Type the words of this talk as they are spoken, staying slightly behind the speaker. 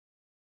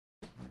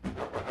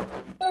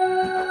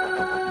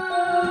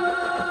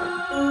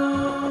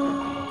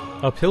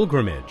A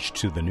pilgrimage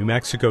to the New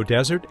Mexico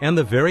desert and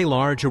the Very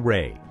Large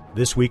Array,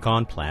 this week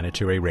on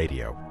Planetary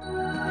Radio.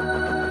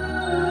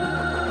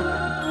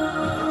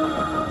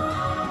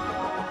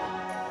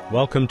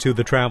 Welcome to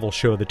the travel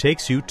show that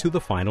takes you to the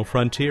final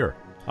frontier.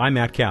 I'm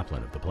Matt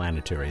Kaplan of the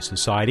Planetary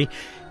Society.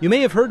 You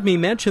may have heard me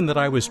mention that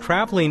I was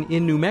traveling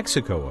in New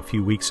Mexico a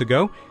few weeks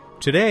ago.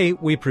 Today,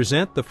 we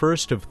present the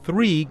first of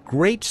three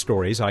great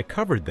stories I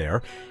covered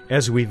there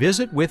as we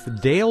visit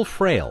with Dale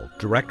Frail,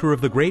 director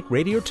of the great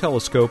radio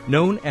telescope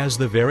known as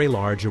the Very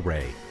Large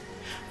Array.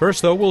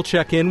 First, though, we'll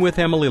check in with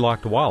Emily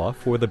Lakdawalla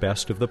for the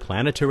best of the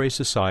Planetary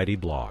Society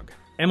blog.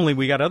 Emily,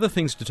 we got other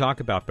things to talk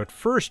about, but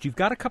first, you've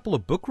got a couple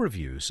of book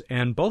reviews,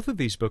 and both of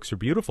these books are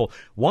beautiful.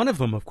 One of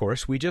them, of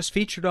course, we just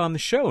featured on the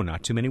show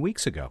not too many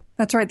weeks ago.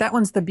 That's right. That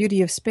one's The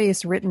Beauty of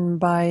Space, written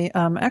by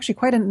actually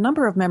quite a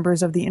number of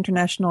members of the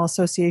International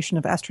Association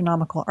of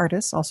Astronomical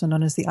Artists, also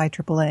known as the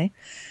IAAA.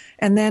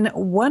 And then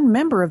one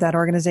member of that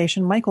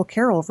organization, Michael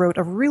Carroll, wrote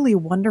a really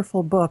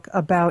wonderful book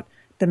about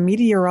the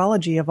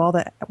meteorology of all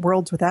the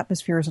worlds with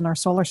atmospheres in our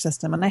solar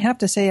system. And I have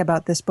to say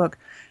about this book,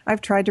 I've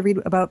tried to read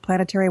about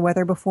planetary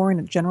weather before, and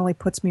it generally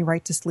puts me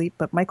right to sleep.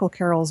 But Michael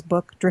Carroll's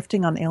book,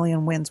 Drifting on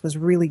Alien Winds, was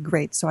really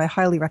great, so I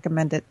highly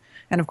recommend it.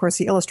 And, of course,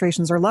 the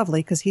illustrations are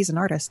lovely because he's an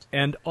artist.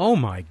 And, oh,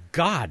 my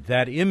God,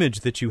 that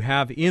image that you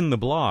have in the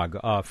blog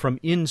from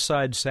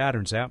inside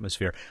Saturn's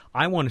atmosphere,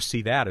 I want to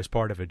see that as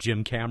part of a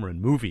Jim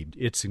Cameron movie.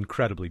 It's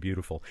incredibly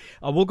beautiful.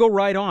 We'll go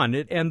right on.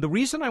 And the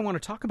reason I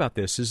want to talk about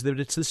this is that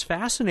it's this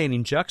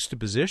fascinating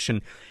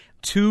juxtaposition.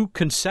 Two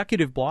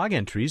consecutive blog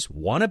entries,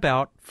 one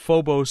about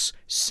Phobos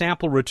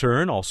sample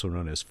return, also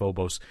known as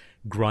Phobos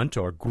Grunt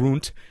or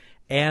Grunt,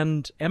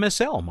 and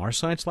MSL, Mars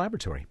Science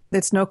Laboratory.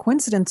 It's no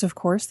coincidence, of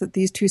course, that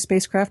these two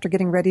spacecraft are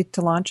getting ready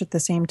to launch at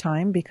the same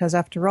time because,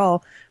 after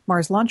all,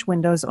 Mars launch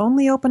windows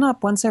only open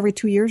up once every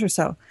 2 years or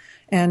so.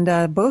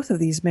 And both of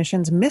these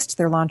missions missed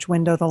their launch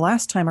window the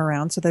last time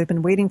around, so they've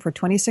been waiting for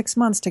 26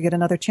 months to get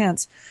another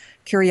chance.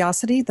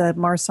 Curiosity, the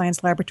Mars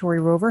Science Laboratory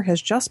rover,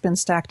 has just been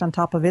stacked on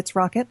top of its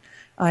rocket.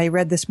 I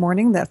read this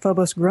morning that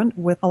Phobos Grunt,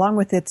 along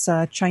with its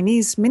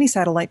Chinese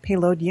mini-satellite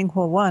payload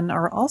Yinghua-1,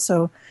 are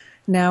also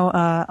now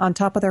on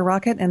top of their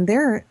rocket, and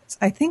they're,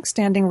 I think,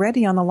 standing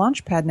ready on the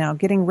launch pad now,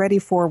 getting ready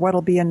for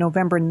what'll be a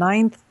November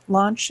 9th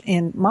launch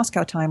in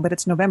Moscow time, but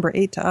it's November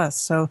 8th to us.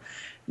 So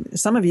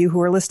some of you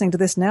who are listening to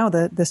this now,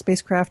 the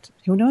spacecraft,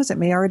 who knows, it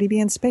may already be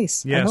in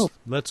space. Yes, I hope.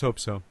 Let's hope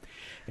so.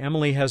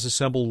 Emily has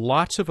assembled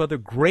lots of other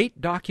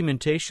great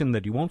documentation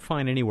that you won't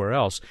find anywhere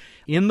else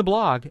in the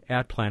blog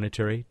at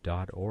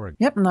planetary.org.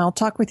 Yep, and I'll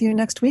talk with you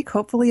next week,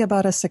 hopefully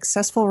about a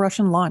successful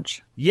Russian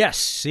launch.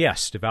 Yes,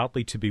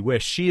 devoutly to be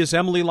wished. She is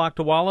Emily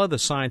Lakdawalla, the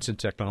Science and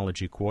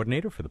Technology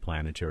Coordinator for the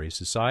Planetary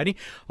Society,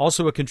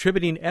 also a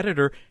contributing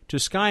editor to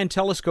Sky and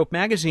Telescope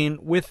magazine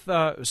with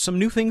some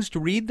new things to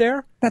read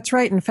there. That's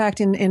right. In fact,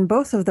 in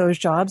both of those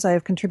jobs, I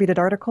have contributed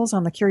articles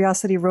on the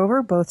Curiosity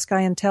rover, both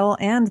Sky and Tel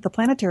and the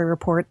Planetary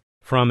Report.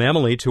 From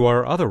Emily to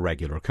our other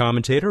regular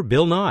commentator,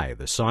 Bill Nye,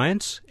 the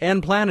science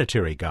and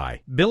planetary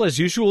guy. Bill, as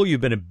usual,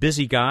 you've been a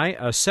busy guy.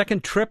 A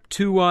second trip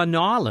to New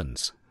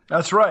Orleans.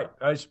 That's right.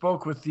 I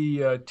spoke with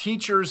the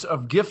teachers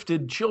of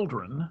gifted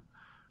children,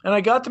 and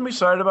I got them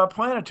excited about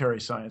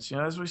planetary science. You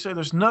know, as we say,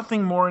 there's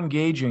nothing more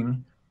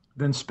engaging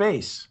than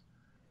space.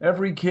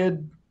 Every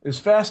kid is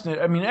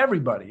fascinated. I mean,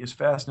 everybody is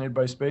fascinated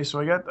by space.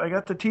 So I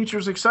got the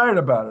teachers excited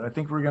about it. I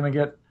think we're going to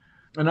get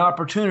an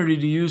opportunity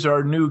to use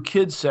our new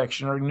kids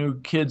section, our new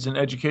kids and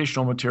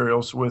educational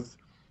materials with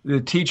the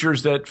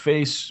teachers that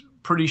face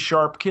pretty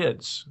sharp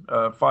kids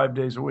 5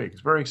 days a week.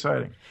 It's very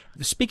exciting.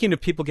 Speaking of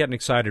people getting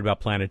excited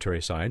about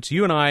planetary science,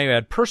 you and I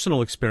had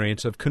personal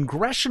experience of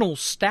congressional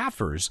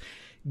staffers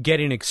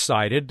getting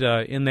excited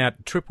in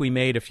that trip we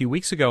made a few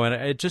weeks ago, and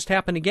it just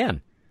happened again.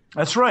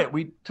 That's right.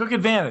 We took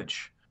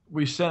advantage.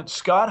 We sent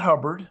Scott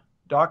Hubbard,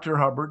 Dr.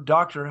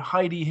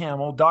 Heidi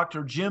Hamill,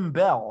 Dr. Jim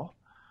Bell,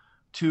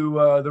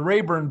 to the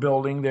Rayburn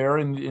building there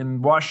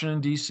in Washington,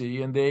 D.C.,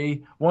 and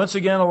they, once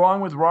again, along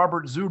with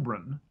Robert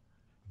Zubrin.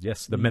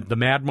 Yes, the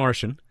Mad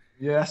Martian.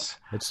 Yes.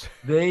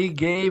 They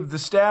gave the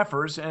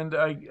staffers, and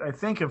I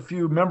think a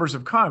few members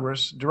of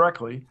Congress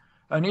directly,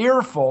 an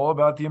earful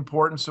about the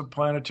importance of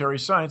planetary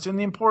science and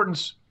the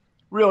importance,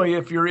 really,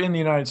 if you're in the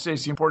United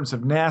States, the importance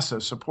of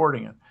NASA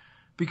supporting it,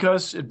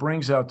 because it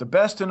brings out the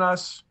best in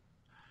us,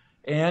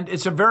 and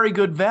it's a very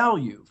good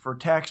value for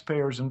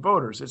taxpayers and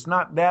voters. It's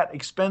not that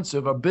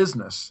expensive a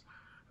business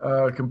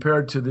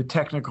compared to the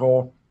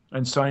technical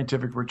and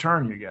scientific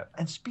return you get.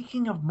 And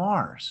speaking of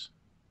Mars,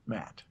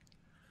 Matt,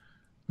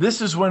 this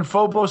is when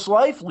Phobos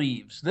Life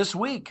leaves this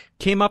week.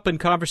 Came up in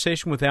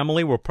conversation with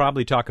Emily. We'll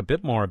probably talk a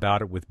bit more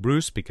about it with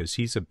Bruce because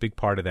he's a big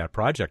part of that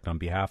project on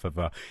behalf of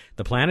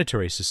the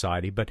Planetary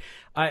Society. But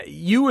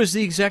you as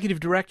the executive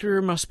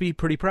director must be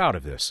pretty proud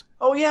of this.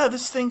 Oh, yeah,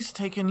 this thing's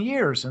taken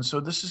years, and so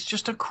this is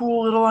just a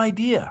cool little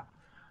idea.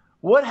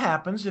 What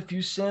happens if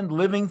you send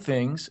living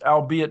things,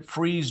 albeit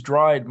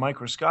freeze-dried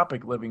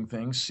microscopic living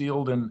things,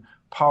 sealed in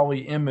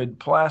polyimide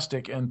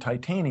plastic and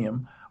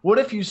titanium? What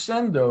if you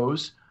send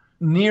those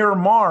near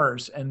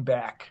Mars and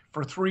back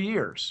for 3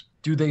 years?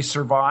 Do they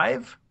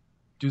survive?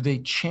 Do they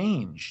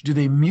change? Do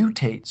they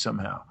mutate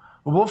somehow?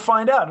 Well, we'll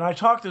find out. And I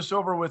talked this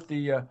over with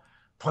the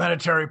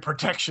planetary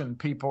protection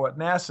people at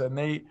NASA, and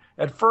they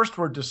at first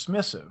were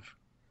dismissive,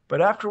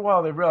 but after a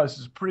while they realized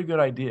it's a pretty good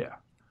idea.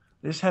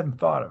 They just hadn't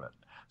thought of it.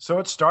 So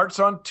it starts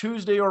on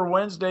Tuesday or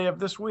Wednesday of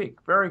this week.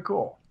 Very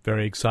cool.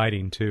 Very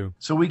exciting, too.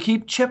 So we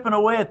keep chipping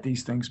away at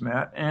these things,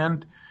 Matt,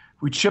 and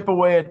we chip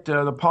away at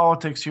the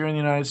politics here in the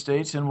United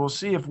States, and we'll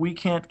see if we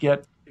can't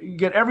get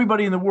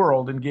everybody in the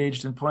world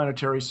engaged in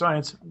planetary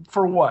science.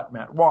 For what,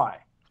 Matt? Why?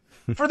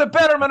 For the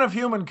betterment of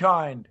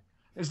humankind.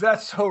 Is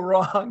that so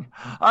wrong?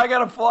 I got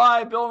to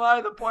fly, Bill Nye,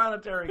 the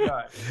planetary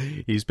guy.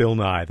 He's Bill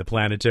Nye, the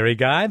planetary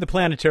guy, the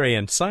planetary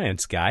and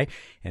science guy,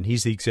 and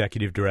he's the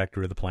executive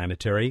director of the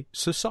Planetary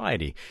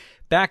Society.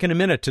 Back in a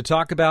minute to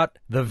talk about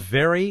the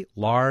Very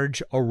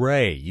Large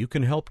Array. You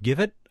can help give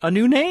it a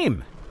new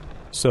name.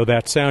 So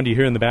that sound you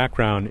hear in the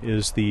background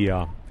is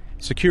the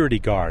security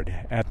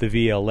guard at the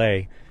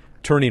VLA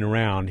turning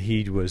around.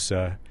 He was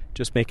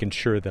just making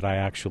sure that I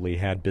actually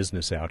had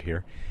business out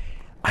here.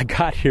 I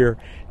got here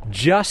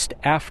just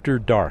after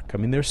dark. I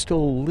mean, there's still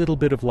a little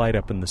bit of light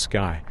up in the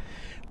sky.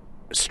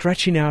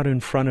 Stretching out in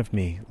front of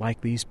me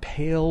like these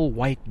pale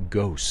white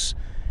ghosts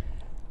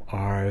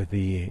are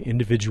the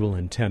individual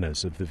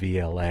antennas of the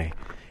VLA.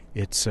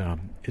 It's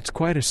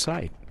quite a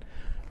sight.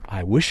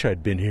 I wish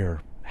I'd been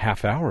here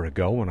half hour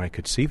ago when I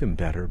could see them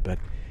better, but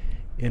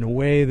in a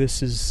way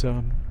this is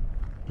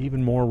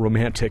even more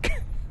romantic.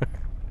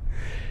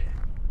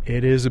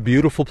 It is a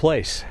beautiful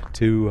place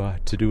to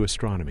do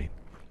astronomy.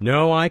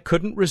 No, I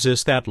couldn't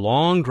resist that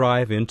long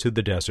drive into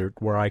the desert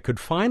where I could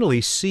finally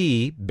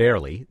see,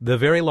 barely, the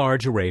Very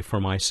Large Array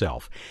for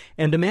myself.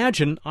 And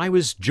imagine I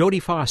was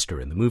Jodie Foster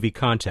in the movie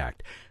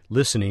Contact,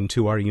 listening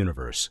to our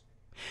universe.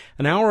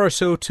 An hour or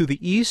so to the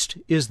east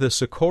is the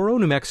Socorro,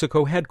 New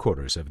Mexico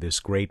headquarters of this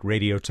great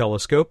radio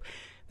telescope.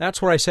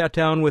 That's where I sat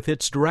down with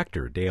its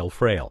director, Dale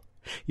Frail.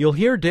 You'll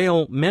hear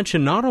Dale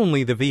mention not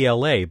only the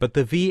VLA, but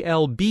the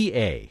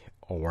VLBA,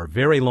 or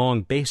Very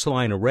Long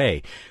Baseline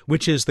Array,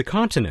 which is the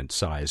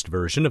continent-sized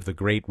version of the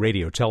Great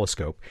Radio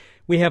Telescope.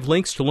 We have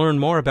links to learn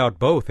more about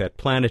both at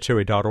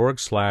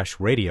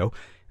planetary.org/radio.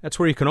 That's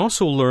where you can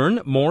also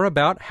learn more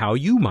about how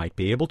you might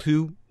be able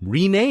to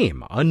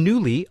rename a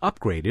newly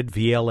upgraded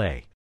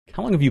VLA.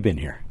 How long have you been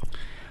here?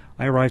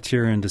 I arrived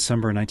here in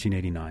December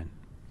 1989.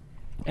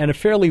 And a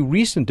fairly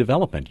recent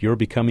development, you're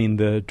becoming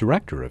the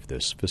director of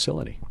this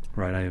facility.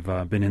 Right,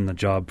 I've been in the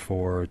job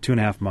for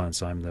 2.5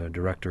 months. I'm the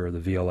director of the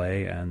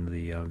VLA and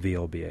the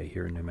VLBA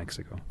here in New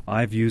Mexico.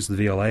 I've used the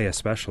VLA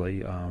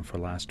especially for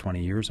the last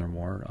 20 years or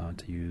more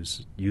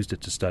used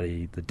it to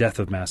study the death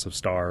of massive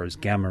stars,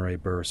 gamma ray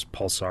bursts,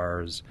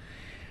 pulsars,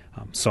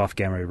 soft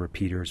gamma ray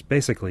repeaters.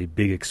 Basically,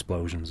 big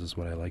explosions is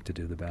what I like to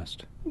do the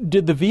best.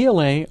 Did the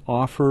VLA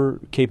offer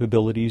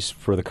capabilities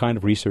for the kind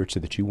of research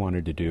that you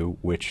wanted to do,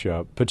 which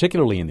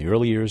particularly in the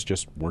early years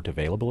just weren't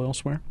available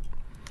elsewhere?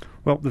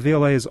 Well, the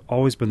VLA has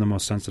always been the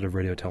most sensitive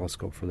radio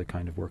telescope for the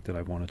kind of work that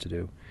I've wanted to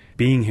do.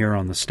 Being here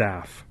on the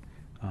staff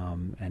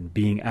and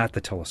being at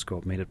the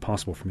telescope made it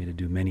possible for me to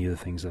do many of the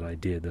things that I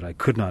did that I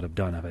could not have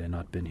done if I had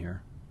not been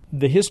here.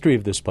 The history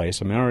of this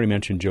place, I mean, I already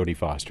mentioned Jodie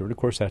Foster, and of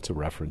course that's a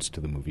reference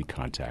to the movie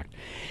Contact.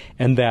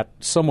 And that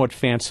somewhat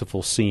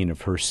fanciful scene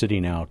of her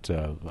sitting out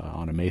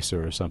on a mesa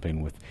or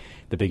something with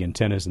the big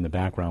antennas in the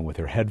background with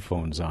her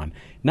headphones on.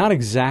 Not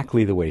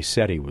exactly the way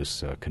SETI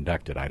was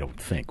conducted, I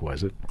don't think,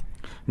 was it?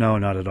 No,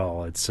 not at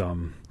all. It's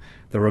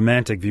the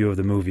romantic view of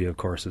the movie, of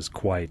course, is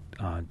quite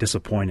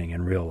disappointing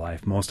in real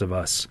life. Most of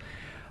us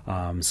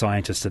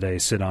scientists today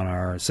sit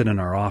in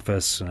our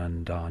office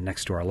and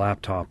next to our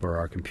laptop or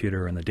our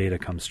computer, and the data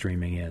comes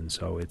streaming in.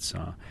 So it's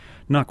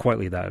not quite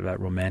like that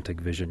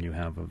romantic vision you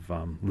have of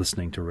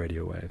listening to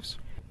radio waves.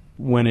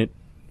 When it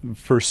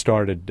first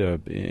started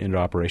into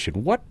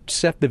operation, what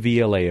set the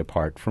VLA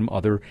apart from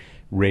other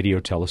radio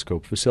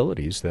telescope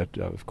facilities that,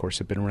 of course,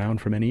 have been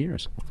around for many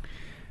years?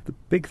 The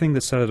big thing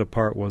that set it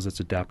apart was its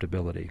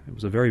adaptability. It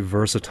was a very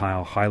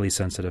versatile, highly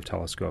sensitive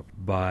telescope.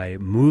 By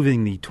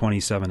moving the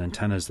 27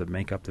 antennas that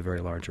make up the Very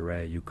Large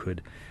Array, you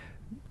could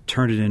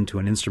turn it into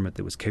an instrument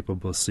that was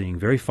capable of seeing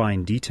very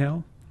fine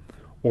detail,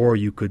 or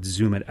you could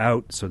zoom it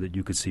out so that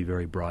you could see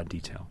very broad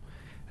detail.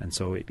 And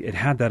so it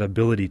had that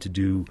ability to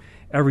do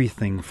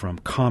everything from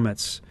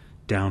comets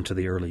down to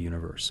the early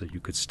universe. So you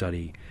could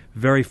study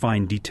very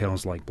fine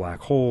details like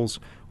black holes,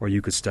 or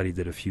you could study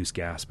the diffuse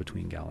gas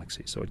between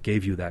galaxies. So it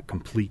gave you that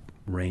complete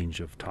range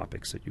of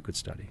topics that you could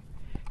study.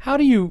 How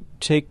do you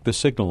take the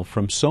signal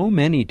from so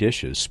many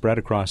dishes spread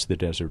across the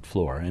desert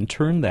floor and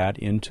turn that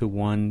into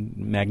one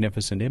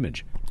magnificent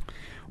image?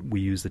 We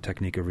use the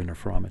technique of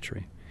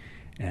interferometry,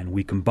 and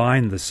we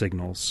combine the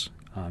signals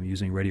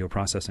using radio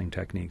processing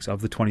techniques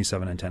of the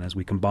 27 antennas.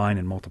 We combine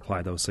and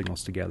multiply those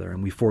signals together,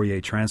 and we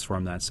Fourier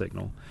transform that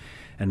signal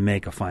and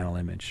make a final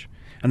image.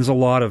 And there's a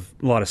lot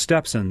of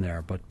steps in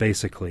there, but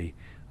basically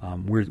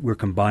we're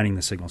combining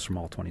the signals from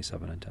all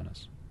 27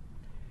 antennas.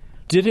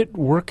 Did it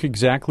work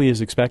exactly as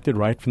expected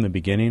right from the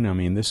beginning? I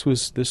mean, this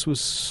was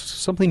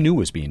something new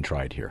was being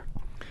tried here.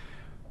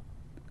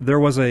 There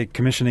was a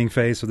commissioning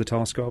phase for the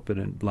telescope, and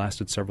it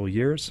lasted several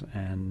years,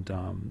 and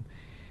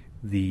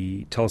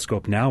the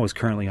telescope now is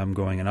currently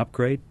undergoing an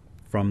upgrade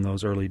from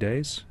those early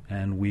days,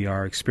 and we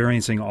are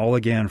experiencing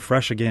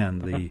fresh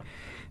again,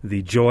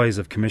 the joys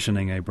of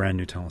commissioning a brand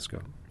new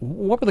telescope.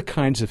 What were the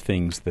kinds of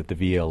things that the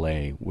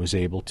VLA was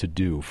able to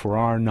do for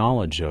our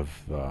knowledge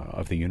of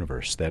the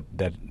universe that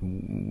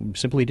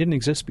simply didn't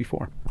exist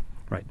before?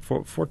 Right.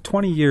 For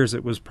 20 years,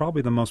 it was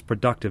probably the most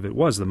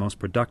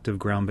productive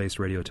ground-based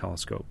radio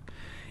telescope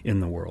in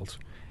the world.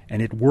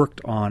 And it worked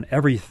on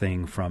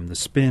everything from the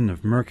spin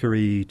of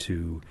Mercury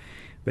to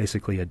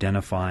basically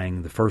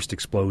identifying the first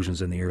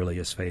explosions in the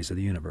earliest phase of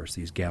the universe,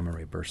 these gamma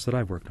ray bursts that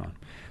I've worked on.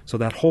 So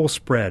that whole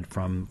spread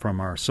from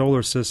our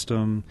solar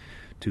system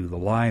to the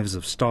lives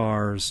of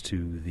stars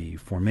to the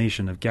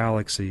formation of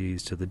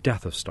galaxies to the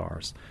death of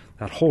stars,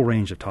 that whole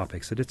range of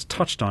topics, that it's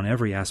touched on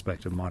every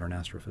aspect of modern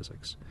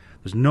astrophysics.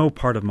 There's no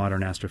part of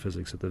modern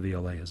astrophysics that the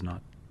VLA has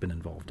not been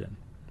involved in.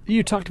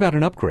 You talked about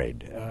an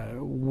upgrade.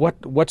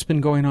 What's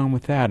been going on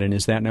with that, and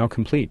is that now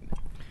complete?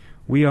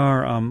 We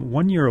are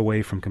 1 year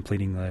away from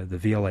completing the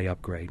VLA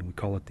upgrade. We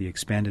call it the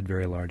Expanded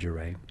Very Large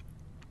Array.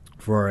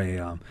 For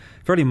a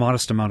fairly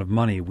modest amount of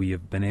money, we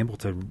have been able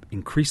to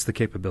increase the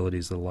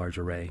capabilities of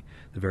the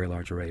Very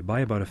Large Array, by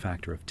about a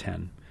factor of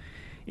 10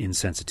 in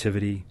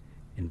sensitivity,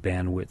 in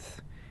bandwidth,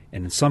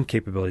 and in some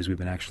capabilities we've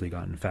been actually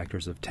gotten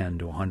factors of 10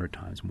 to 100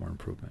 times more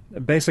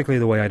improvement. Basically,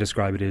 the way I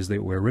describe it is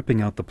that we're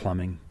ripping out the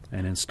plumbing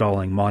and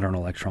installing modern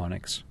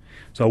electronics.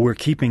 So we're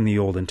keeping the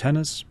old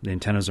antennas. The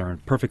antennas are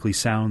perfectly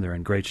sound. They're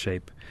in great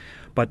shape.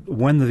 But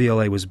when the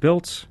VLA was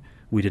built,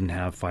 we didn't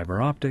have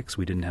fiber optics.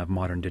 We didn't have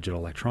modern digital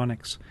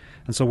electronics.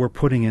 And so we're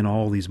putting in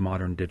all these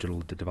modern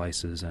digital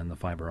devices and the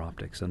fiber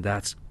optics, and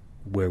that's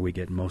where we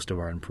get most of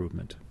our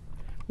improvement.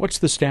 What's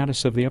the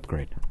status of the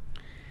upgrade?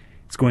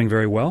 It's going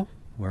very well.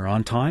 We're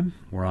on time.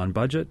 We're on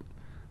budget.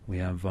 We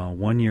have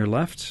 1 year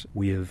left.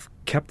 We have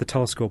kept the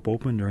telescope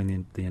open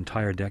during the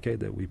entire decade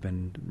that we've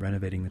been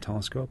renovating the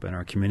telescope, and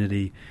our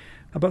community,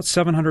 about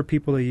 700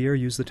 people a year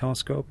use the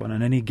telescope. And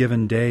on any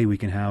given day, we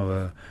can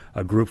have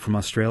a group from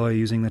Australia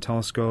using the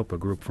telescope, a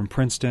group from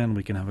Princeton,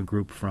 we can have a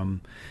group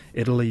from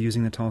Italy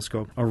using the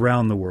telescope.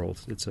 Around the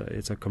world,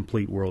 it's a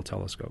complete world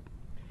telescope.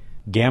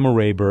 Gamma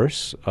ray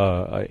bursts,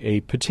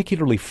 a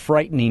particularly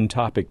frightening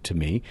topic to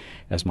me,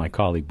 as my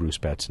colleague Bruce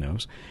Betts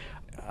knows.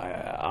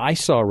 I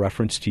saw a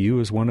reference to you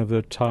as one of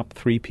the top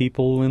 3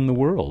 people in the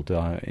world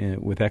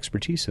with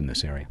expertise in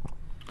this area.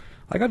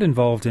 I got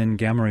involved in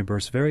gamma ray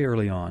bursts very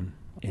early on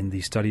in the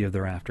study of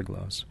their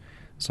afterglows,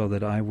 so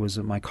that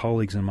my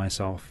colleagues and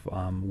myself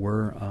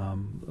were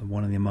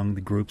among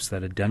the groups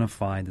that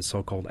identified the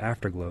so-called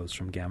afterglows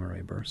from gamma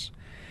ray bursts.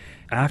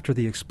 After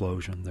the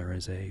explosion, there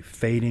is a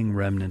fading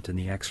remnant in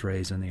the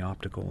X-rays and the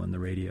optical and the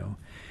radio.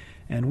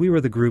 And we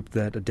were the group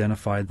that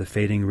identified the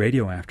fading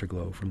radio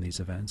afterglow from these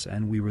events,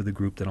 and we were the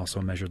group that also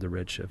measured the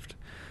redshift.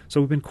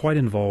 So we've been quite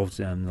involved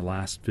in the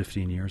last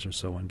 15 years or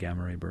so in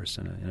gamma ray bursts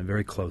in a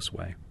very close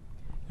way.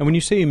 And when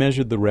you say you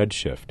measured the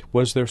redshift,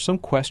 was there some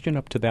question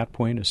up to that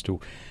point as to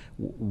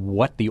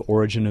what the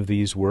origin of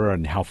these were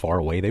and how far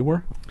away they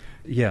were?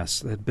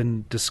 Yes, it had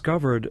been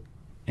discovered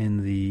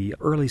in the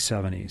early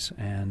 70s,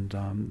 and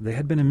they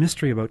had been a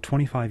mystery about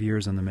 25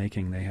 years in the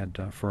making. They had,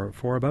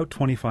 for about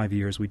 25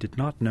 years, we did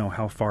not know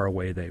how far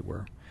away they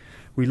were.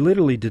 We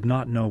literally did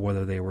not know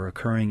whether they were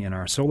occurring in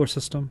our solar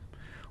system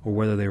or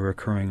whether they were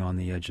occurring on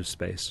the edge of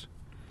space.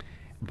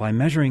 By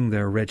measuring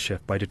their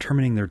redshift, by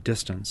determining their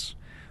distance,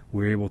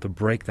 we were able to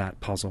break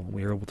that puzzle.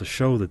 We were able to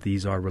show that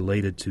these are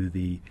related to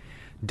the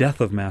death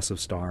of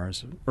massive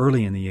stars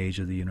early in the age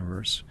of the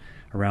universe,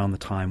 around the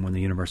time when the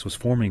universe was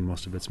forming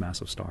most of its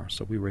massive stars.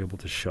 So we were able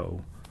to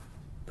show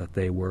that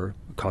they were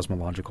a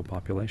cosmological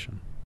population.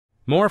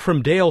 More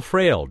from Dale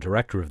Frail,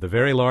 director of the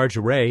Very Large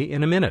Array,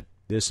 in a minute.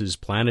 This is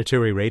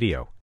Planetary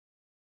Radio.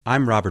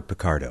 I'm Robert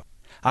Picardo.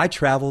 I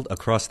traveled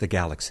across the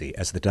galaxy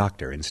as the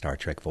Doctor in Star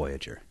Trek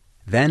Voyager.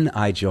 Then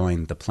I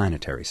joined the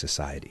Planetary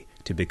Society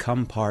to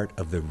become part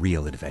of the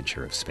real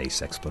adventure of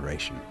space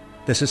exploration.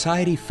 The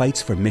Society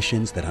fights for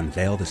missions that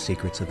unveil the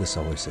secrets of the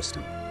solar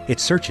system. It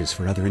searches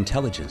for other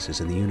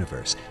intelligences in the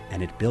universe,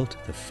 and it built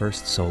the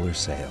first solar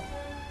sail.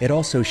 It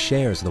also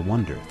shares the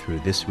wonder through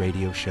this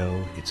radio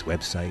show, its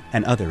website,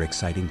 and other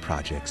exciting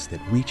projects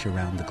that reach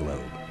around the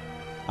globe.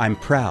 I'm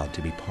proud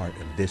to be part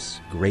of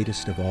this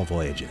greatest of all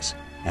voyages,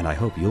 and I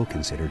hope you'll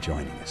consider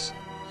joining us.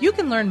 You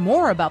can learn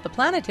more about the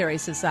Planetary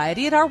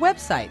Society at our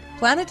website,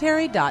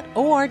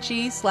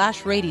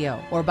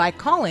 planetary.org/radio, or by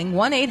calling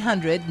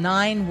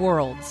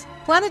 1-800-9-WORLDS.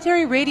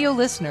 Planetary Radio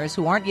listeners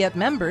who aren't yet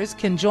members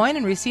can join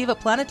and receive a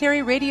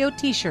Planetary Radio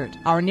t-shirt.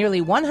 Our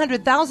nearly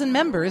 100,000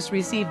 members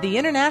receive the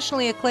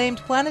internationally acclaimed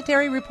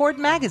Planetary Report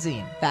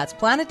magazine. That's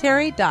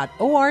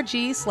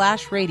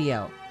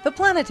planetary.org/radio. The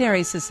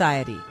Planetary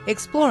Society,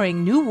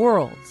 exploring new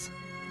worlds.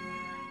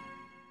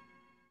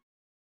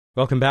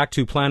 Welcome back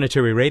to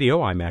Planetary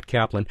Radio. I'm Matt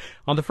Kaplan.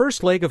 On the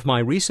first leg of my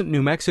recent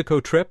New Mexico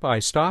trip, I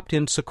stopped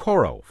in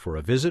Socorro for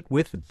a visit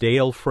with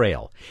Dale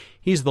Frail.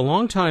 He's the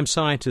longtime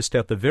scientist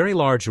at the Very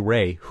Large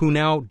Array who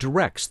now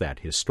directs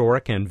that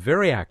historic and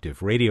very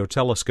active radio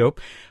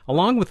telescope,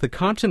 along with the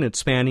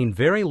continent-spanning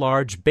Very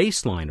Large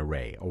Baseline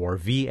Array, or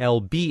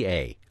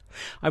VLBA.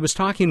 I was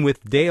talking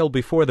with Dale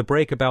before the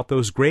break about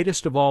those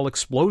greatest of all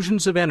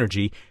explosions of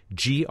energy,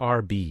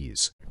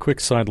 GRBs. Quick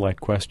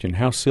sidelight question.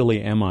 How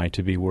silly am I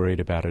to be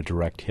worried about a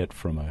direct hit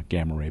from a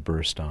gamma ray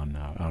burst on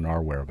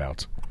our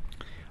whereabouts?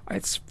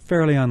 It's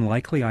fairly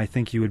unlikely. I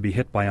think you would be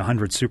hit by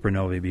 100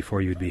 supernovae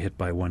before you would be hit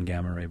by one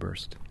gamma ray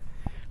burst.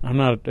 I'm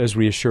not as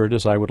reassured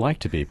as I would like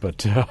to be,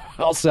 but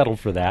I'll settle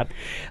for that.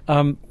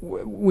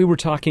 We were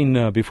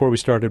talking before we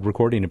started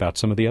recording about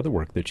some of the other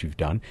work that you've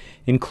done,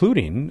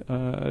 including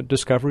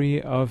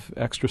discovery of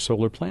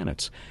extrasolar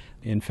planets.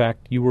 In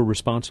fact, you were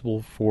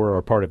responsible for,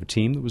 or part of a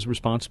team that was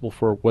responsible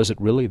for, was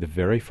it really the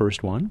very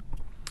first one?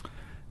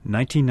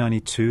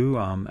 1992,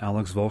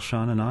 Alex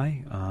Volshan and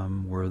I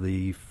were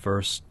the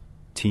first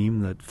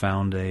team that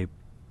found a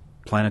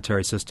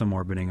planetary system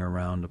orbiting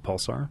around a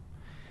pulsar.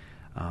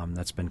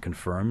 That's been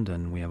confirmed,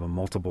 and we have a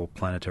multiple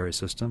planetary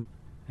system.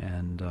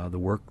 And the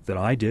work that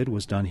I did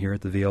was done here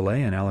at the VLA,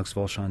 and Alex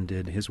Volshan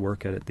did his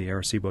work at the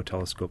Arecibo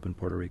telescope in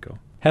Puerto Rico.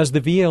 Has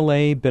the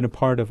VLA been a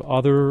part of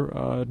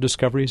other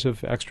discoveries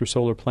of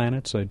extrasolar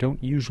planets? I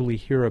don't usually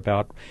hear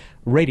about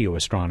radio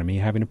astronomy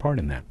having a part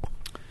in that.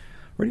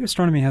 Radio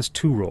astronomy has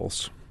two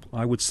roles.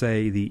 I would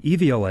say the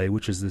EVLA,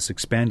 which is this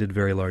expanded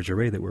Very Large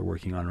Array that we're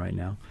working on right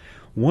now,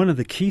 one of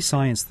the key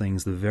science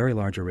things the Very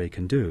Large Array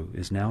can do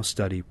is now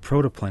study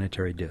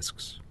protoplanetary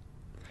disks.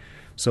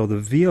 So the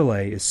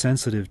VLA is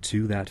sensitive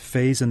to that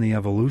phase in the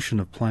evolution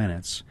of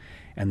planets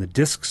and the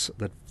disks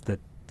that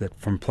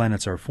from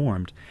planets are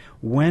formed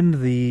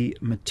when the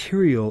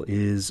material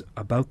is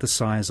about the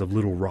size of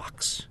little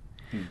rocks.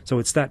 So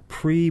it's that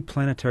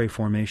pre-planetary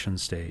formation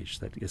stage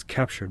that is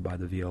captured by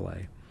the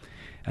VLA.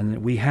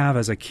 And we have,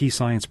 as a key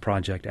science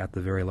project at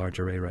the Very Large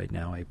Array right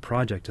now, a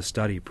project to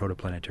study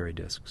protoplanetary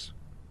disks.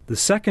 The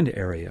second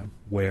area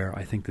where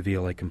I think the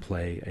VLA can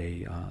play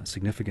a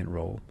significant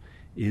role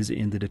is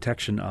in the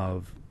detection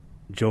of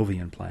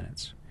Jovian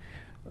planets.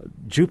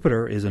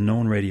 Jupiter is a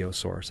known radio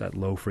source at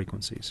low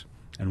frequencies,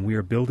 and we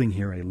are building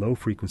here a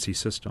low-frequency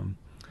system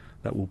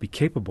that will be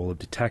capable of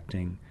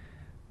detecting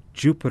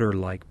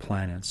Jupiter-like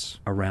planets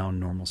around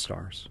normal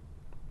stars.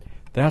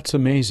 That's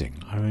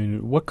amazing. I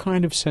mean, what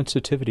kind of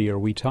sensitivity are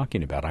we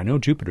talking about? I know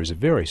Jupiter is a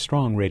very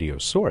strong radio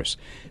source,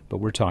 but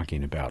we're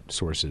talking about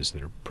sources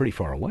that are pretty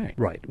far away.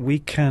 Right. We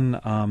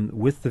can,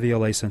 with the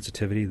VLA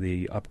sensitivity,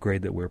 the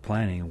upgrade that we're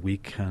planning, we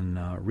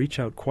can reach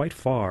out quite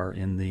far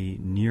in the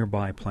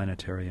nearby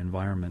planetary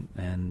environment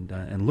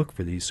and look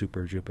for these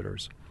super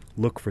Jupiters,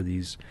 look for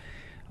these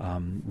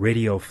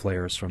radio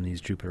flares from these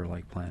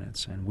Jupiter-like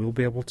planets. And we'll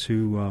be able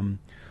to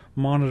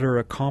monitor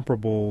a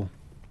comparable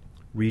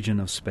region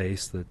of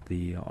space that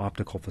the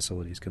optical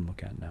facilities can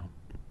look at now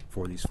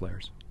for these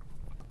flares.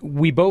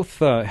 We both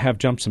have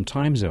jumped some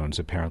time zones,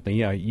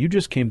 apparently. You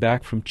just came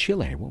back from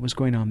Chile. What was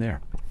going on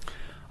there?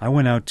 I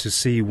went out to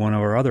see one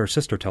of our other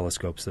sister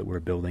telescopes that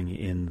we're building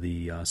in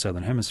the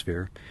southern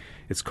hemisphere.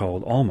 It's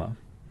called ALMA,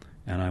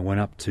 and I went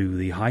up to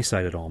the high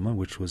side at ALMA,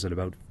 which was at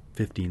about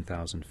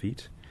 15,000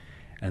 feet,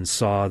 and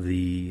saw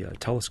the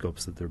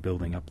telescopes that they're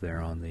building up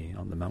there on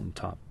the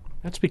mountaintop.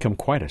 That's become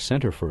quite a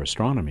center for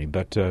astronomy,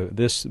 but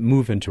this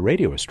move into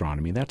radio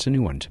astronomy, that's a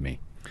new one to me.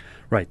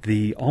 Right.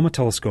 The ALMA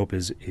telescope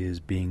is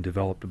being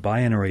developed by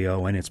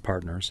NRAO and its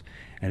partners,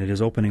 and it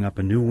is opening up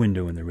a new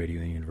window in the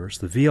radio universe.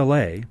 The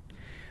VLA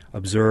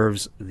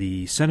observes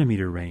the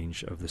centimeter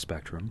range of the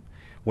spectrum.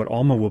 What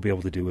ALMA will be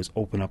able to do is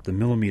open up the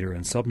millimeter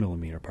and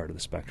submillimeter part of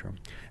the spectrum.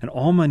 And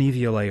ALMA and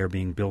EVLA are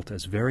being built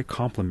as very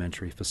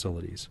complementary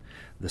facilities.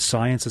 The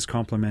science is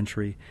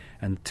complementary,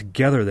 and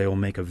together they will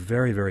make a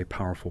very, very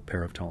powerful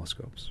pair of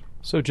telescopes.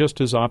 So just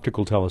as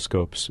optical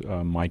telescopes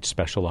might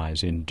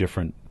specialize in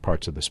different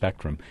parts of the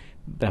spectrum,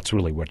 that's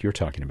really what you're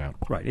talking about.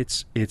 Right.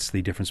 It's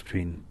the difference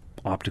between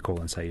optical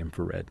and, say,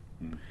 infrared.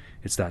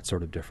 It's that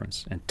sort of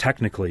difference. And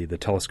technically, the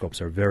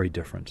telescopes are very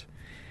different.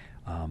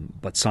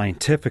 But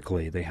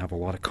scientifically, they have a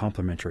lot of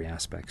complementary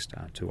aspects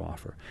to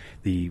offer.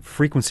 The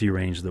frequency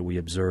range that we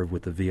observe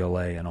with the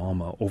VLA and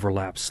ALMA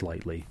overlaps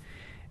slightly,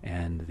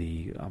 and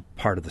the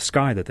part of the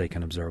sky that they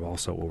can observe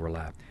also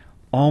overlap.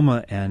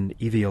 ALMA and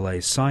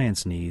EVLA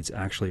science needs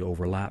actually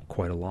overlap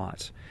quite a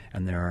lot,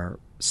 and there are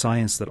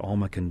science that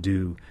ALMA can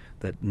do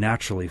that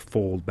naturally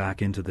fold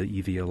back into the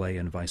EVLA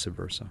and vice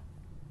versa.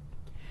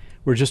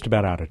 We're just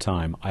about out of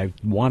time. I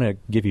want to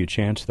give you a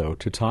chance, though,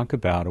 to talk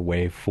about a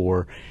way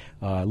for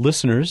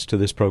listeners to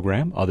this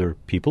program, other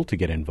people, to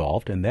get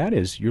involved, and that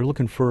is you're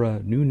looking for a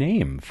new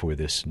name for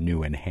this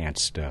new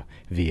enhanced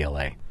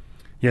VLA.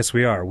 Yes,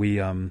 we are. We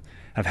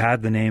have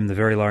had the name The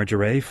Very Large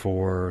Array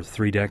for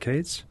 3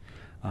 decades.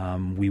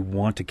 We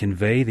want to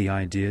convey the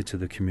idea to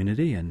the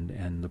community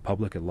and the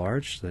public at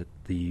large that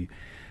the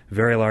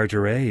Very Large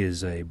Array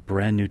is a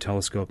brand new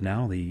telescope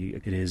now.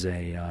 It is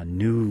a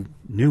new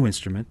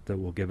instrument that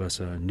will give us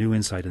a new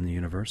insight in the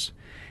universe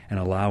and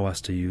allow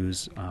us to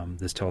use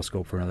this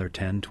telescope for another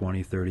 10,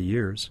 20, 30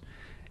 years.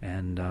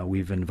 And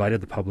we've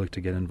invited the public to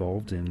get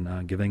involved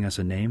in giving us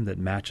a name that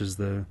matches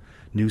the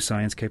new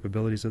science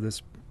capabilities of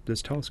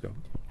this telescope.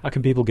 How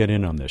can people get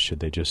in on this?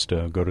 Should they just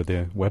go to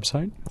the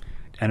website?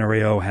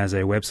 NRAO has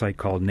a website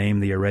called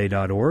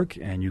namethearray.org,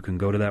 and you can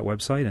go to that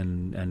website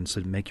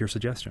and make your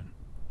suggestion.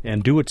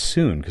 And do it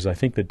soon, because I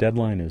think the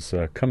deadline is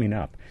coming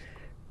up.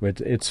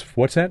 It's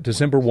what's that,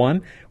 December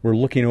 1? We're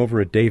looking over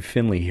at Dave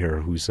Finley here,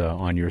 who's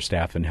on your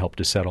staff and helped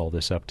to set all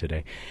this up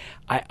today.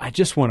 I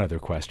just one other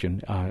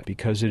question,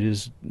 because it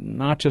is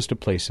not just a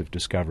place of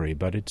discovery,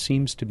 but it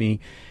seems to be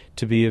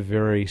a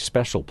very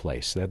special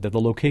place. That the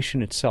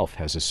location itself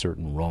has a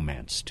certain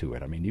romance to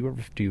it. I mean,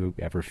 do you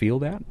ever feel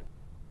that?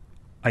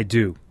 I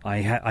do.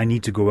 I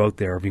need to go out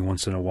there every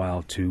once in a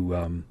while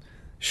to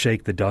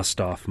shake the dust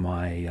off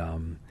my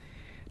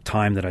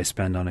time that I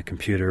spend on a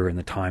computer and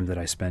the time that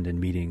I spend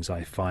in meetings.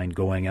 I find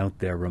going out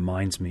there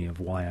reminds me of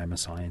why I'm a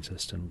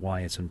scientist and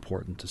why it's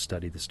important to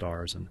study the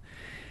stars. And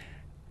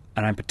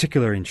I'm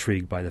particularly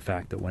intrigued by the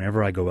fact that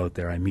whenever I go out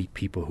there, I meet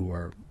people who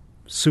are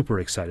super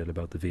excited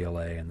about the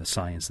VLA and the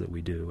science that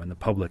we do, and the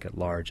public at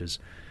large is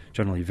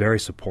generally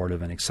very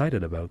supportive and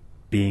excited about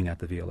being at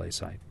the VLA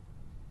site.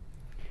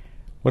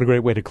 What a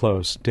great way to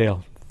close.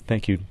 Dale,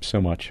 thank you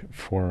so much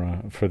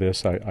for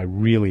this. I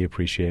really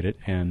appreciate it,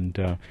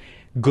 and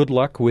good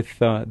luck with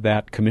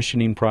that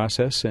commissioning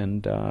process,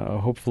 and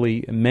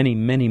hopefully many,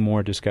 many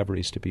more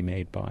discoveries to be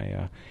made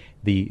by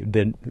the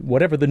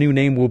whatever the new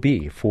name will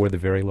be for the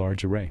Very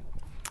Large Array.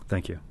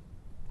 Thank you.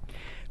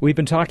 We've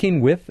been talking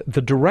with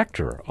the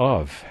Director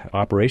of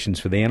Operations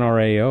for the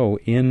NRAO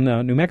in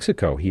New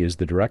Mexico. He is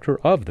the Director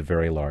of the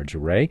Very Large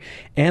Array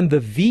and the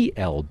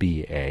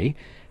VLBA,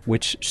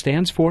 which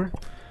stands for?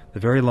 The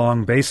Very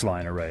Long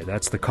Baseline Array.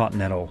 That's the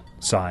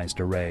continental-sized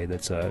array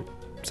that's a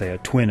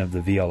twin of the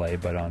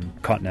VLA, but on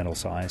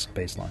continental-sized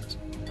baselines.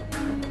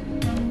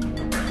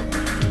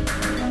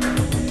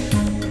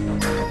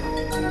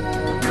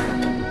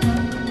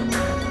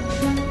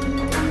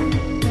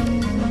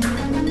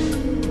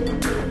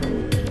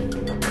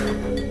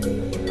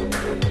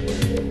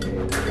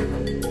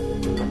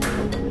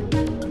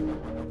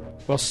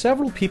 Well,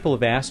 several people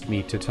have asked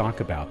me to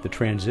talk about the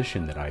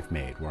transition that I've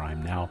made, where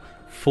I'm now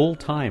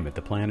full-time at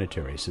the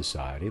Planetary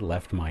Society,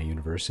 left my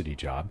university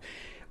job.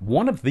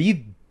 One of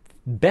the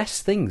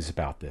best things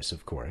about this,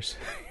 of course,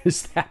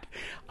 is that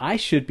I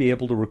should be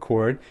able to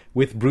record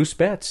with Bruce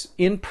Betts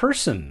in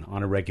person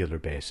on a regular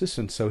basis.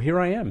 And so here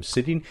I am,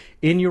 sitting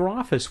in your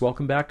office.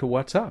 Welcome back to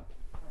What's Up.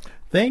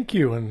 Thank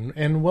you,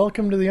 and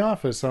welcome to the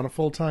office on a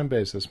full-time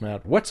basis,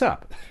 Matt. What's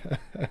up?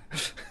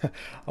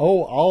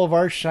 Oh, all of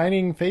our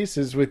shining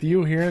faces with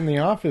you here in the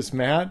office,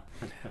 Matt.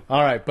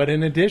 All right, but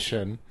in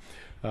addition,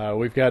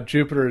 we've got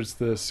Jupiter's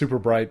the super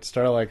bright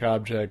star-like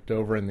object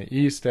over in the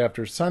east.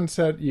 After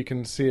sunset, you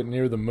can see it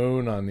near the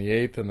moon on the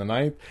 8th and the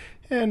 9th,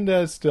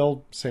 and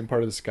still same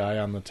part of the sky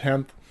on the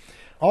 10th.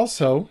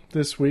 Also,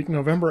 this week,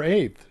 November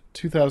 8th,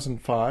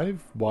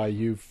 2005,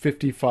 YU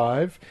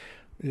 55,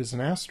 is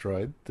an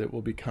asteroid that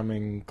will be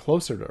coming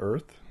closer to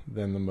Earth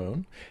than the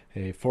moon.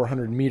 A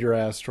 400-meter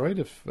asteroid.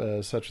 If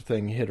such a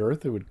thing hit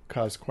Earth, it would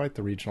cause quite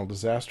the regional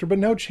disaster, but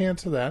no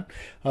chance of that.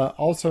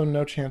 Also,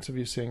 no chance of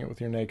you seeing it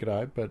with your naked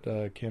eye, but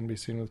can be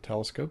seen with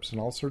telescopes,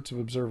 and all sorts of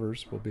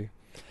observers will be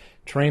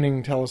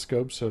training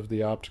telescopes of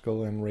the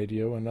optical and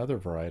radio and other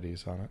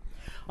varieties on it.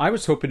 I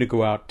was hoping to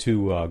go out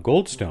to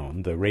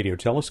Goldstone, the radio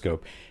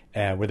telescope,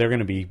 where they're going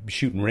to be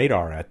shooting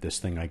radar at this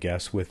thing, I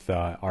guess, with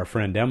our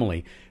friend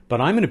Emily. But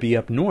I'm going to be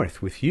up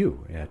north with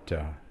you at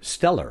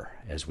Stellar,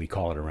 as we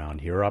call it around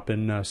here, up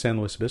in San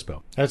Luis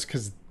Obispo. That's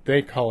because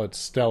they call it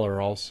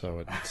Stellar also.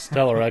 It's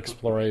Stellar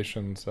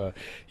Explorations.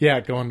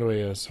 Going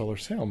to a solar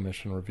sail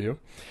mission review.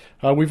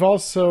 We've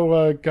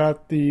also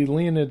got the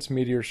Leonids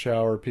meteor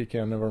shower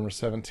peaking on November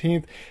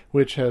 17th,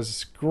 which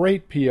has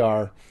great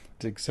PR,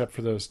 except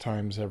for those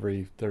times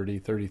every 30,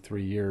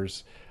 33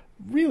 years.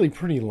 Really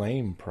pretty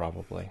lame,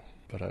 probably,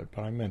 but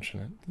I mention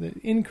it.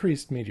 The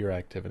increased meteor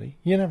activity.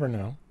 You never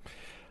know.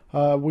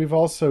 We've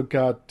also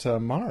got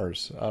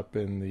Mars up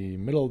in the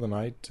middle of the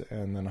night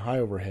and then high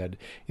overhead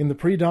in the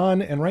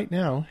pre-dawn, and right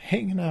now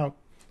hanging out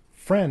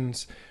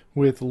friends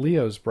with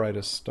Leo's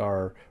brightest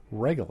star,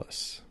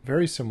 Regulus.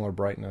 Very similar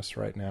brightness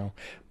right now,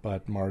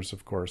 but Mars,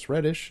 of course,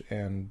 reddish,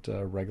 and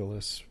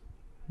Regulus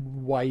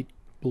white,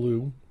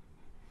 blue,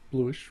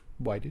 bluish,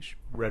 whitish.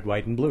 Red,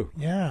 white, and blue.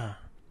 Yeah.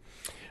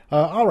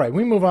 All right,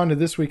 we move on to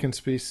This Week in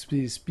Space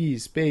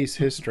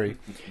History.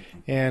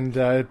 And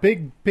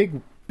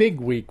big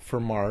week for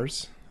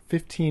Mars.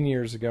 15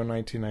 years ago,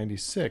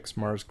 1996,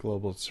 Mars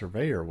Global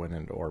Surveyor went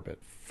into orbit.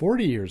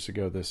 40 years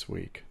ago this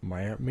week,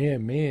 Mariner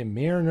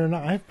 9,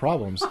 I have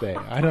problems today.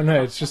 I don't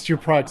know, it's just your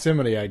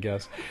proximity, I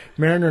guess.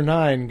 Mariner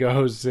 9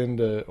 goes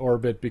into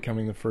orbit,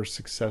 becoming the first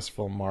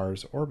successful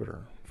Mars orbiter.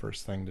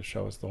 First thing to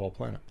show us the whole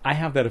planet. I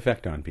have that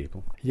effect on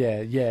people.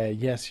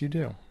 Yes, you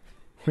do.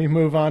 we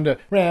move on to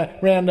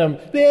random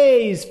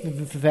space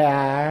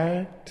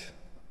fact.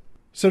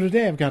 So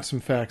today I've got some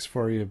facts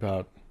for you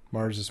about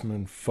Mars'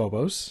 moon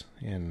Phobos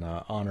in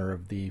honor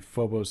of the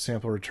Phobos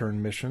sample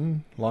return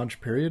mission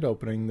launch period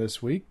opening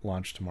this week.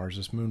 Launch to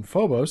Mars' moon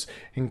Phobos,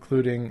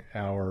 including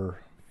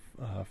our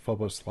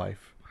Phobos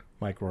Life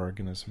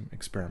microorganism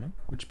experiment,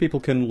 which people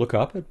can look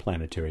up at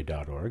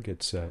planetary.org.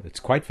 It's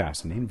quite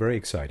fascinating, very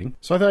exciting.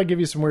 So I thought I'd give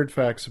you some weird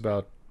facts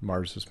about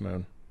Mars'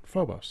 moon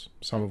Phobos,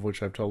 some of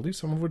which I've told you,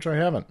 some of which I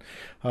haven't.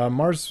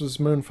 Mars'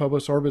 moon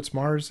Phobos orbits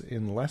Mars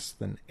in less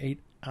than 8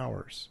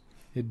 hours.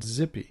 It's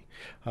zippy.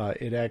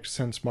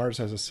 Since Mars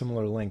has a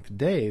similar length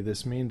day,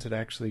 this means it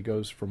actually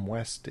goes from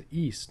west to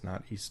east,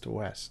 not east to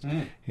west,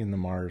 in the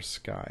Mars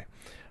sky.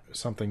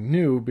 Something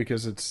new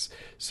because it's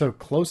so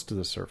close to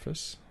the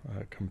surface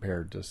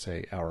compared to,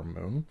 say, our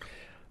moon.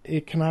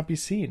 It cannot be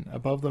seen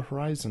above the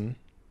horizon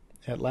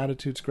at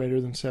latitudes greater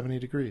than 70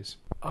 degrees.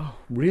 Oh,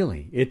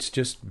 really? It's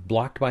just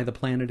blocked by the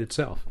planet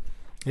itself?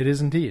 It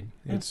is indeed.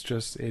 It's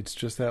just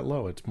that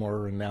low. It's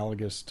more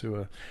analogous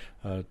to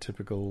a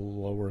typical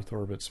low Earth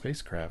orbit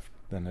spacecraft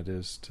than it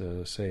is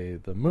to, say,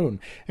 the moon.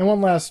 And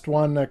one last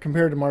one,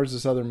 compared to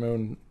Mars' other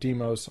moon,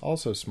 Deimos,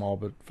 also small,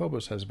 but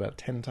Phobos has about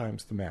 10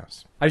 times the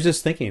mass. I was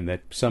just thinking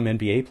that some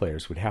NBA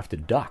players would have to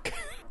duck.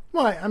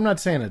 Well, I'm not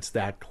saying it's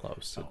that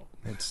close.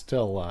 It's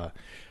still...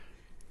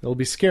 It'll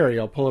be scary.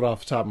 I'll pull it off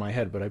the top of my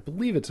head, but I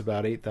believe it's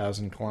about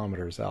 8,000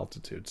 kilometers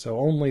altitude, so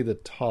only the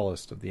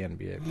tallest of the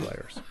NBA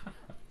players.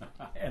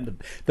 And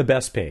the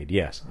best paid,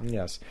 yes.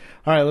 Yes.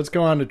 All right, let's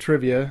go on to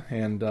trivia,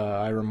 and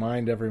I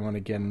remind everyone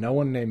again, no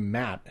one named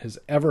Matt has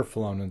ever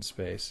flown in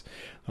space,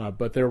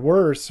 but there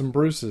were some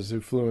Bruces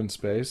who flew in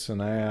space,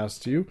 and I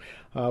asked you,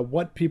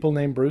 what people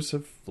named Bruce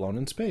have flown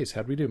in space?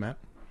 How'd we do, Matt?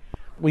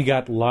 We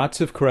got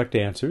lots of correct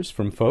answers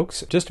from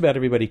folks. Just about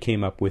everybody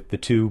came up with the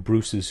two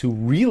Bruces who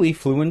really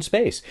flew in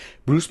space,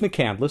 Bruce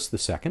McCandless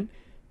II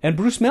and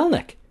Bruce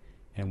Melnick.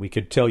 And we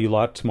could tell you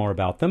lots more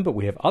about them, but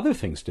we have other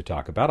things to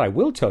talk about. I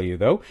will tell you,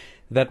 though,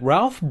 that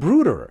Ralph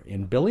Bruder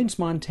in Billings,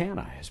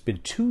 Montana, has been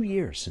 2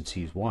 years since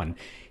he's won.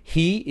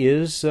 He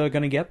is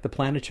going to get the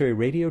Planetary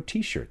Radio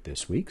T-shirt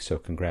this week, so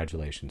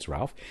congratulations,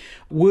 Ralph.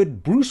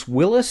 Would Bruce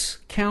Willis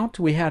count?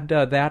 We had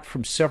that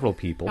from several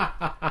people.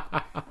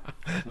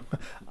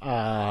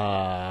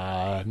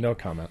 No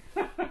comment.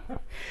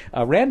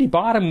 Randy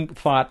Bottom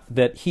thought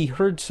that he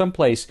heard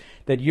someplace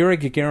that Yuri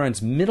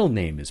Gagarin's middle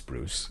name is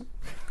Bruce.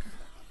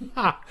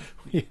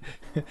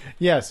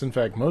 Yes, in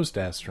fact, most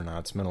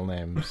astronauts' middle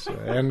names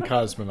and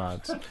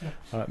cosmonauts'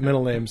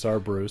 middle names are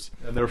Bruce.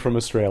 And they're from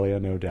Australia,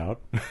 no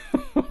doubt.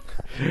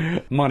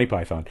 Monty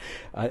Python.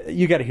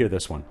 You got to hear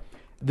this one.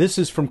 This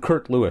is from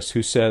Kurt Lewis,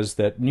 who says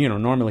that,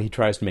 normally he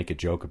tries to make a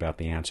joke about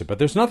the answer, but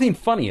there's nothing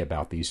funny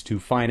about these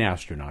two fine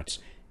astronauts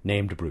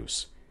named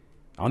Bruce.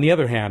 On the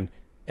other hand,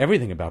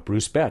 everything about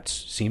Bruce Betts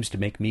seems to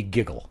make me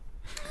giggle.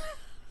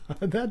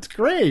 That's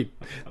great.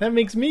 That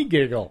makes me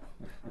giggle.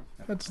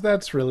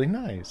 That's really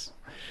nice.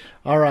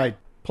 All right,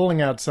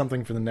 pulling out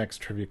something for the next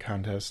trivia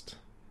contest,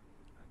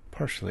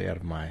 partially out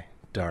of my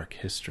dark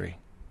history.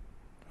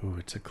 Ooh,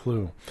 it's a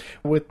clue.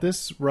 With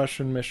this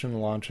Russian mission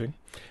launching,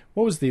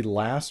 what was the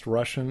last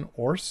Russian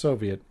or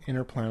Soviet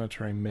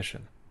interplanetary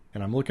mission?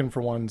 And I'm looking for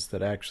ones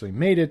that actually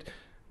made it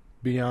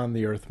beyond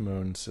the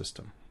Earth-Moon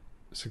system.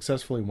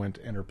 Successfully went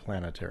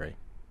interplanetary.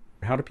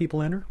 How do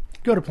people enter?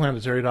 Go to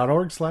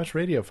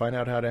planetary.org/radio. Find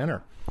out how to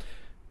enter.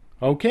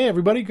 Okay,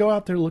 everybody, go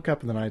out there, look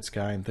up in the night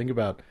sky, and think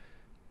about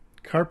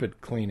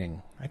carpet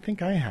cleaning. I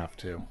think I have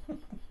to.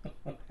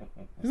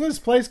 Isn't this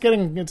place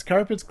getting its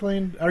carpets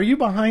cleaned? Are you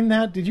behind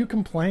that? Did you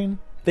complain?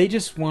 They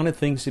just wanted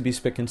things to be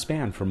spick and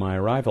span for my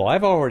arrival.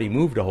 I've already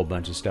moved a whole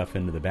bunch of stuff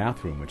into the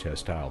bathroom, which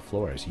has tile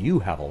floors. You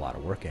have a lot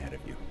of work ahead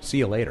of you. See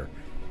you later.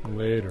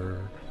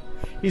 Later.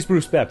 He's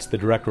Bruce Betts, the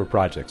Director of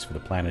Projects for the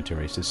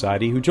Planetary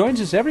Society, who joins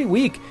us every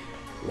week,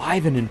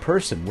 live and in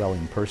person,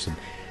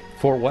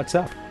 for What's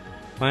Up.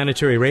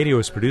 Planetary Radio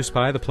is produced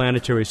by the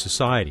Planetary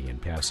Society in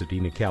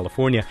Pasadena,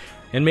 California,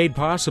 and made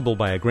possible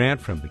by a grant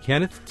from the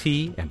Kenneth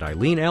T. and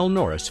Eileen L.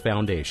 Norris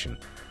Foundation.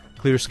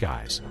 Clear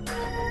skies.